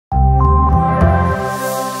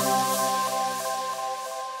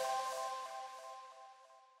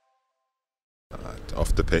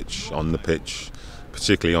off the pitch, on the pitch,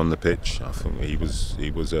 particularly on the pitch. I think he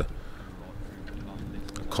was a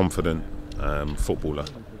confident footballer,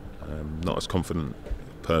 not as confident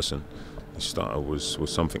person. His style was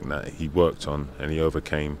something that he worked on and he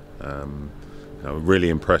overcame. Really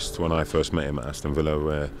impressed when I first met him at Aston Villa,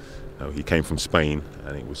 where he came from Spain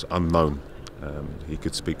and it was unknown. He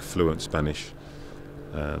could speak fluent Spanish,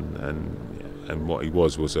 and what he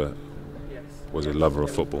was a lover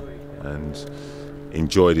of football and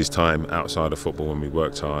enjoyed his time outside of football when we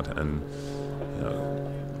worked hard. And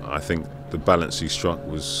I think the balance he struck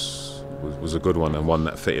was a good one and one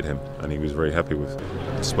that fitted him, and he was very happy with.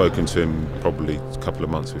 I'd spoken to him probably a couple of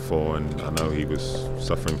months before, and I know he was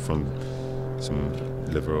suffering from some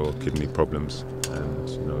liver or kidney problems,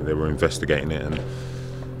 and they were investigating it. And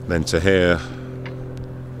then to hear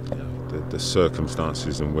the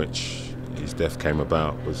circumstances in which his death came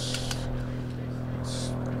about was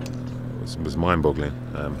mind-boggling.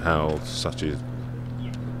 How such an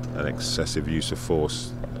excessive use of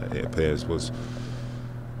force, it appears, was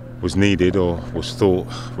needed or was thought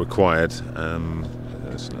required.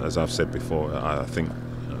 As I've said before, I think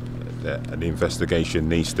that the investigation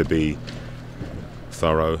needs to be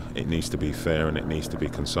thorough, it needs to be fair, and it needs to be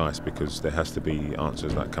concise, because there has to be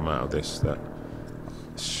answers that come out of this that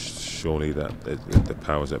surely that the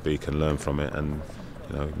powers that be can learn from it, and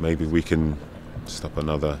maybe we can stop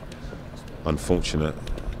another unfortunate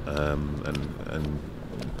and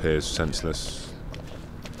appears senseless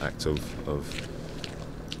act of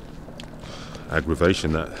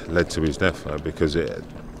aggravation that led to his death, because it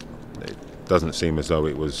doesn't seem as though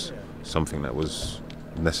it was something that was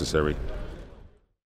necessary.